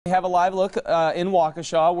We have a live look in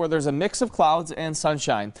Waukesha where there's a mix of clouds and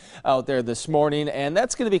sunshine out there this morning, and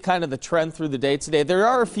that's going to be kind of the trend through the day today. There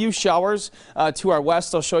are a few showers to our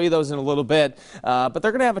west. I'll show you those in a little bit, but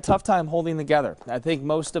they're going to have a tough time holding together. I think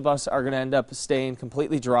most of us are going to end up staying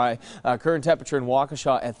completely dry. Current temperature in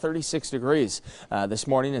Waukesha at 36 degrees. This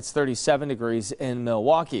morning it's 37 degrees in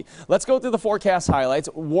Milwaukee. Let's go through the forecast highlights.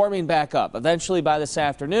 Warming back up. Eventually by this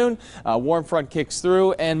afternoon, warm front kicks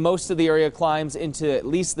through and most of the area climbs into at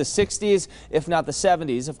least the 60s, if not the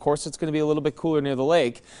 70s. Of course, it's going to be a little bit cooler near the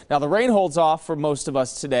lake. Now, the rain holds off for most of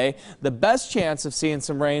us today. The best chance of seeing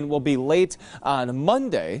some rain will be late on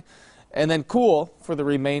Monday, and then cool for the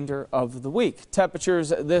remainder of the week.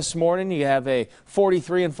 Temperatures this morning, you have a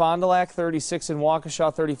 43 in Fond du Lac, 36 in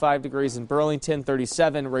Waukesha, 35 degrees in Burlington,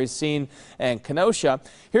 37 Racine and Kenosha.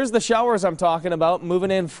 Here's the showers I'm talking about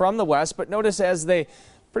moving in from the west, but notice as they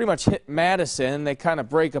pretty much hit Madison, they kind of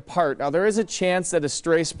break apart. Now, there is a chance that a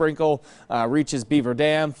stray sprinkle reaches Beaver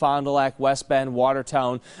Dam, Fond du Lac, West Bend,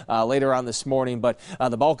 Watertown later on this morning, but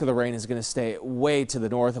the bulk of the rain is going to stay way to the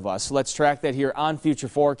north of us. So let's track that here on Future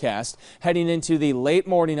Forecast. Heading into the late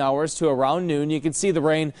morning hours to around noon, you can see the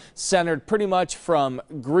rain centered pretty much from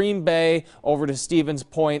Green Bay over to Stevens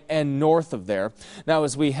Point and north of there. Now,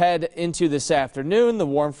 as we head into this afternoon, the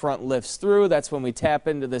warm front lifts through. That's when we tap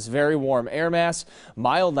into this very warm air mass.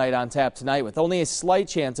 Mild night on tap tonight with only a slight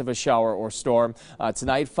chance of a shower or storm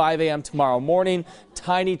tonight. 5 a.m. tomorrow morning,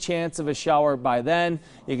 tiny chance of a shower by then.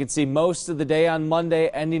 You can see most of the day on Monday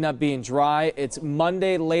ending up being dry. It's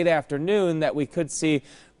Monday late afternoon that we could see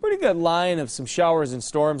pretty good line of some showers and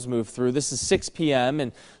storms move through. This is 6 p.m.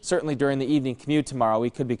 and certainly during the evening commute tomorrow we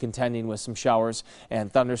could be contending with some showers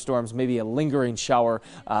and thunderstorms, maybe a lingering shower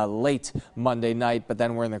late Monday night, but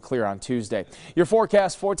then we're in the clear on Tuesday. Your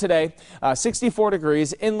forecast for today, 64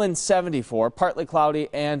 degrees, inland 74, partly cloudy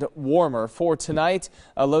and warmer. For tonight,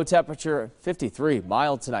 a low temperature 53,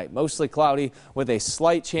 mild tonight, mostly cloudy with a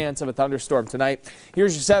slight chance of a thunderstorm tonight.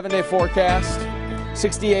 Here's your 7-day forecast.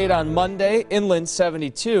 68 on Monday, inland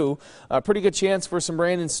 72. A pretty good chance for some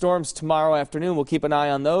rain and storms tomorrow afternoon. We'll keep an eye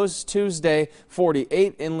on those. Tuesday,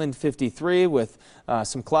 48, inland 53 with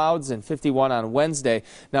some clouds, and 51 on Wednesday.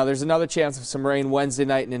 Now, there's another chance of some rain Wednesday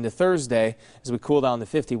night and into Thursday as we cool down to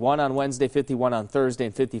 51 on Wednesday, 51 on Thursday,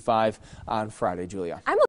 and 55 on Friday. Julia.